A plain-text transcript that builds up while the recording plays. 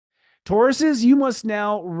Tauruses, you must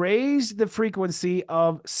now raise the frequency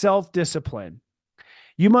of self-discipline.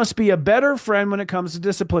 You must be a better friend when it comes to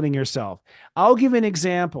disciplining yourself. I'll give an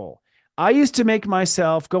example. I used to make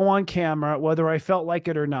myself go on camera whether I felt like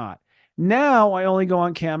it or not. Now I only go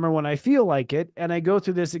on camera when I feel like it, and I go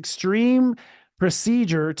through this extreme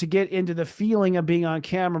procedure to get into the feeling of being on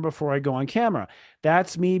camera before I go on camera.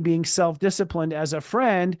 That's me being self-disciplined as a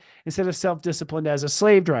friend instead of self-disciplined as a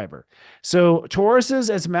slave driver. So Tauruses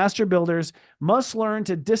as master builders must learn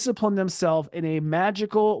to discipline themselves in a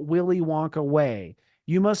magical Willy Wonka way.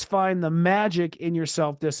 You must find the magic in your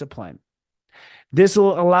self-discipline. This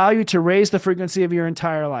will allow you to raise the frequency of your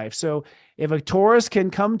entire life. So if a Taurus can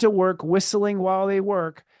come to work whistling while they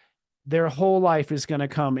work, their whole life is going to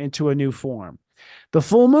come into a new form. The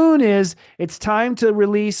full moon is it's time to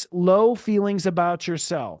release low feelings about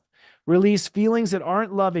yourself. Release feelings that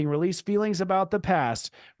aren't loving. Release feelings about the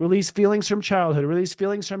past. Release feelings from childhood. Release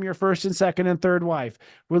feelings from your first and second and third wife.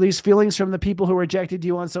 Release feelings from the people who rejected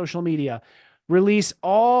you on social media. Release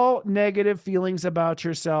all negative feelings about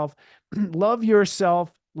yourself. Love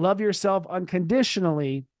yourself. Love yourself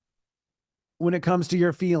unconditionally when it comes to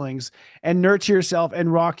your feelings, and nurture yourself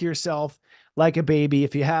and rock yourself like a baby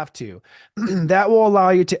if you have to. That will allow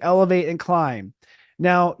you to elevate and climb.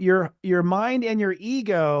 Now, your mind and your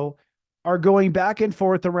ego are going back and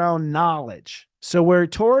forth around knowledge. So where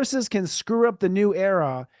Tauruses can screw up the new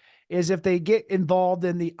era is if they get involved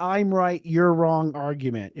in the I'm right, you're wrong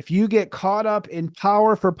argument. If you get caught up in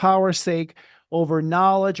power for power's sake over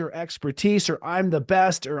knowledge or expertise, or I'm the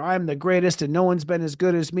best, or I'm the greatest, and no one's been as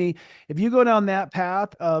good as me. If you go down that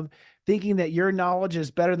path of thinking that your knowledge is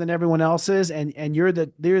better than everyone else's, and you're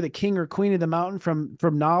the king or queen of the mountain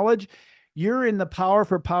from knowledge, you're in the power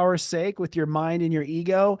for power's sake with your mind and your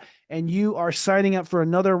ego, and you are signing up for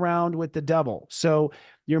another round with the devil. So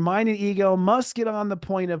your mind and ego must get on the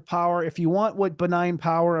point of power. If you want what benign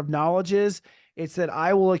power of knowledge is, it's that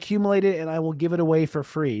I will accumulate it and I will give it away for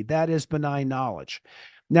free. That is benign knowledge.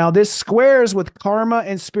 Now, this squares with karma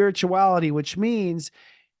and spirituality, which means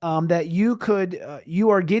that you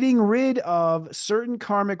are getting rid of certain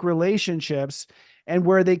karmic relationships, and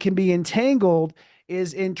where they can be entangled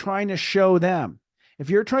is in trying to show them. If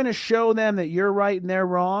you're trying to show them that you're right and they're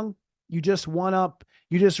wrong, you just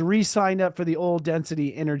re-signed up for the old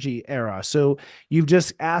density energy era. So you've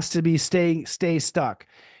just asked to stay stuck.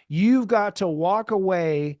 You've got to walk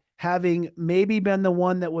away having maybe been the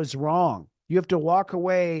one that was wrong. You have to walk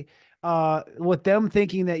away with them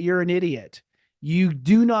thinking that you're an idiot. You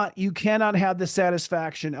cannot have the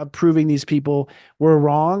satisfaction of proving these people were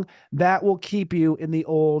wrong. That will keep you in the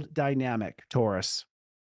old dynamic, Taurus.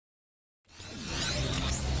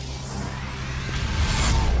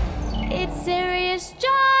 It's serious joy,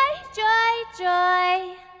 joy,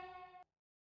 joy.